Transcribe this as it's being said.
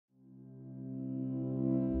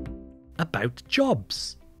about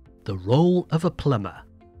jobs. The role of a plumber.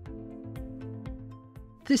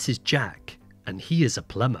 This is Jack, and he is a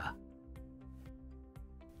plumber.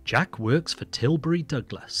 Jack works for Tilbury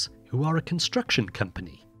Douglas, who are a construction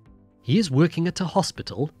company. He is working at a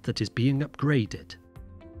hospital that is being upgraded.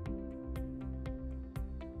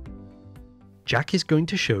 Jack is going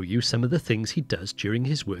to show you some of the things he does during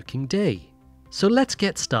his working day. So let's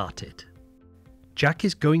get started. Jack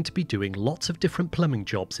is going to be doing lots of different plumbing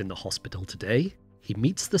jobs in the hospital today. He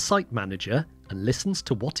meets the site manager and listens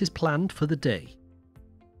to what is planned for the day.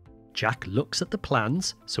 Jack looks at the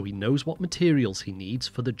plans so he knows what materials he needs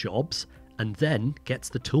for the jobs and then gets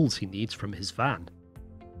the tools he needs from his van.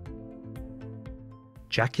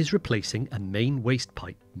 Jack is replacing a main waste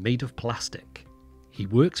pipe made of plastic. He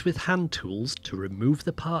works with hand tools to remove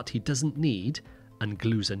the part he doesn't need and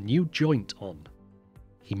glues a new joint on.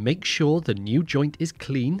 He makes sure the new joint is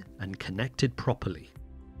clean and connected properly.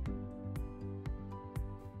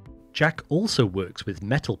 Jack also works with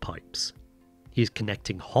metal pipes. He is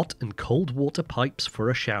connecting hot and cold water pipes for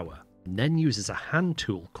a shower, and then uses a hand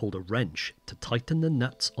tool called a wrench to tighten the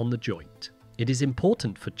nuts on the joint. It is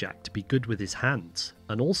important for Jack to be good with his hands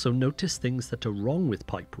and also notice things that are wrong with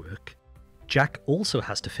pipework. Jack also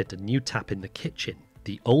has to fit a new tap in the kitchen.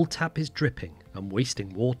 The old tap is dripping and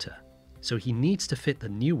wasting water, so he needs to fit the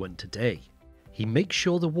new one today. He makes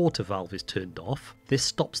sure the water valve is turned off. This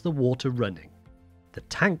stops the water running. The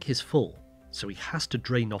tank is full, so he has to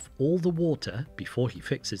drain off all the water before he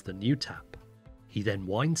fixes the new tap. He then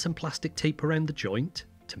winds some plastic tape around the joint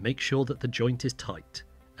to make sure that the joint is tight,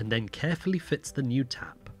 and then carefully fits the new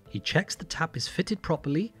tap. He checks the tap is fitted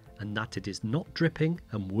properly and that it is not dripping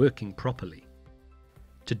and working properly.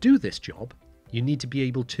 To do this job, you need to be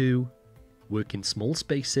able to work in small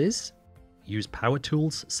spaces, use power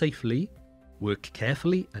tools safely, work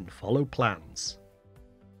carefully and follow plans.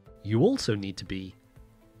 You also need to be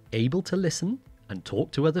able to listen and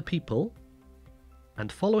talk to other people,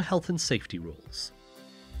 and follow health and safety rules.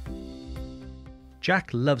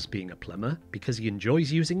 Jack loves being a plumber because he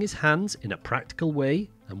enjoys using his hands in a practical way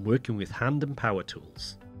and working with hand and power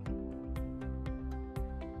tools.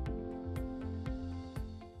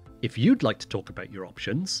 If you'd like to talk about your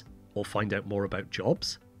options or find out more about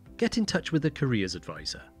jobs, get in touch with a careers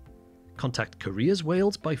advisor. Contact Careers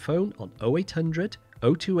Wales by phone on 0800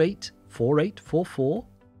 028 4844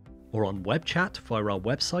 or on web chat via our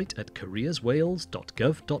website at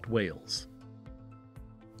careerswales.gov.wales.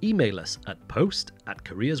 Email us at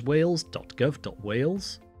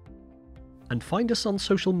post@careerswales.gov.wales and find us on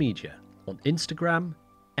social media on Instagram,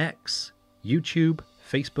 X, YouTube,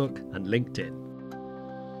 Facebook and LinkedIn.